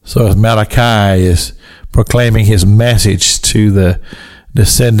So as Malachi is proclaiming his message to the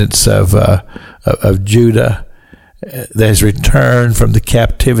descendants of Judah, that has returned from the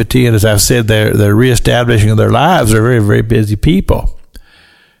captivity, and as I've said, they're reestablishing their lives. They're very, very busy people.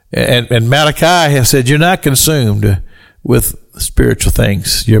 And Malachi has said, you're not consumed with spiritual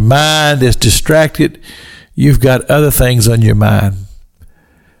things. Your mind is distracted. You've got other things on your mind.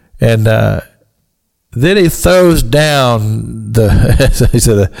 And then he throws down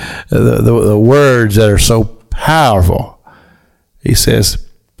the words that are so powerful. He says,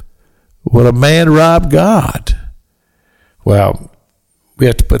 will a man rob God? Well, we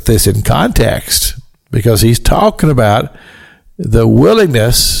have to put this in context, because he's talking about the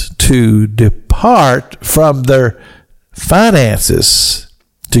willingness to depart from their finances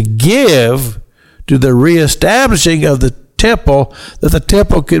to give to the reestablishing of the temple, that the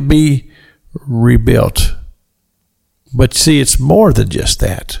temple could be rebuilt. But see, it's more than just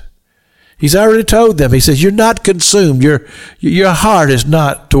that. He's already told them. He says, you're not consumed. Your heart is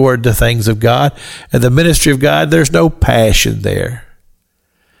not toward the things of God and the ministry of God. There's no passion there.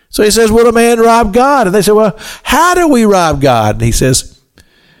 So he says, will a man rob God? And they say, well, how do we rob God? And he says,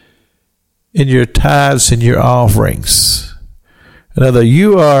 in your tithes and your offerings. In other words,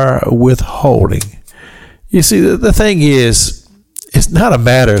 you are withholding. You see, the thing is, it's not a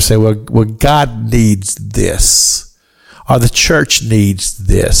matter of saying, well, God needs this, or the church needs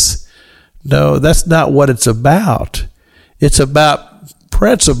this. No, that's not what it's about. It's about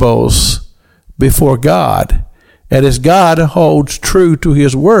principles before God. And as God holds true to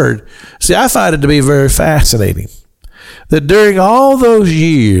his word. See, I find it to be very fascinating that during all those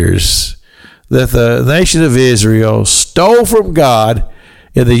years that the nation of Israel stole from God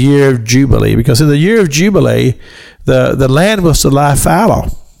in the year of Jubilee, because in the year of Jubilee, the land was to lie fallow.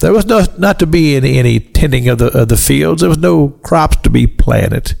 There was not to be any tending of the fields. There was no crops to be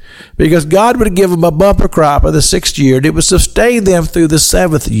planted, because God would give them a bumper crop in the 6th year, and it would sustain them through the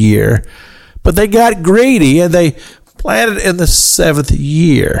 7th year. But they got greedy, and they planted in the 7th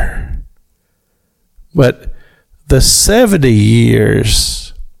year. But the 70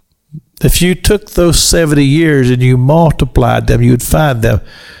 years, if you took those 70 years and you multiplied them, you'd find them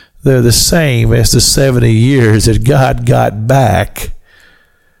they're the same as the 70 years that God got back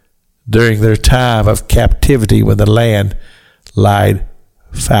during their time of captivity when the land lied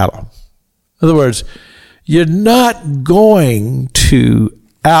fallow. In other words, you're not going to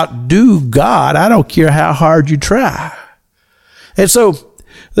outdo God. I don't care how hard you try. And so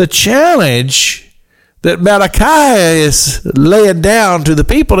the challenge that Malachi is laying down to the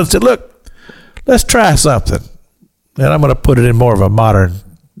people and said, look, let's try something. And I'm going to put it in more of a modern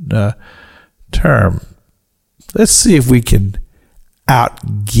term. Let's see if we can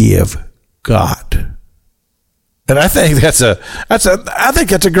outgive God. And I think that's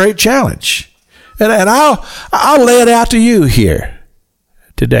a great challenge. And I'll lay it out to you here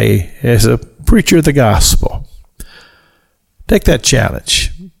today as a preacher of the gospel. Take that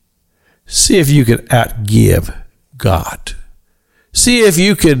challenge. See if you can outgive God. See if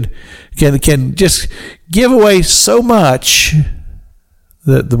you can just give away so much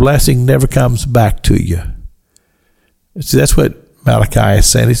that the blessing never comes back to you. See, that's what Malachi is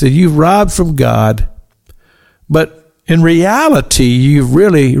saying. He said, you've robbed from God, but in reality, you've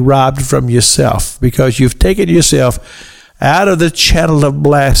really robbed from yourself, because you've taken yourself out of the channel of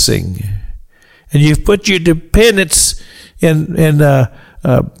blessing, and you've put your dependence in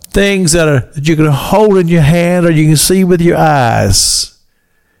things that you can hold in your hand or you can see with your eyes,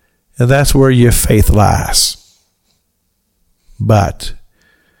 and that's where your faith lies. But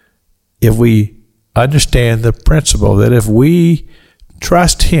if we understand the principle that if we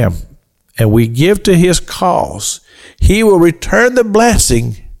trust him and we give to his cause, he will return the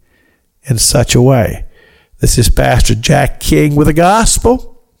blessing in such a way. This is Pastor Jack King with the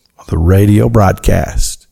gospel on the radio broadcast.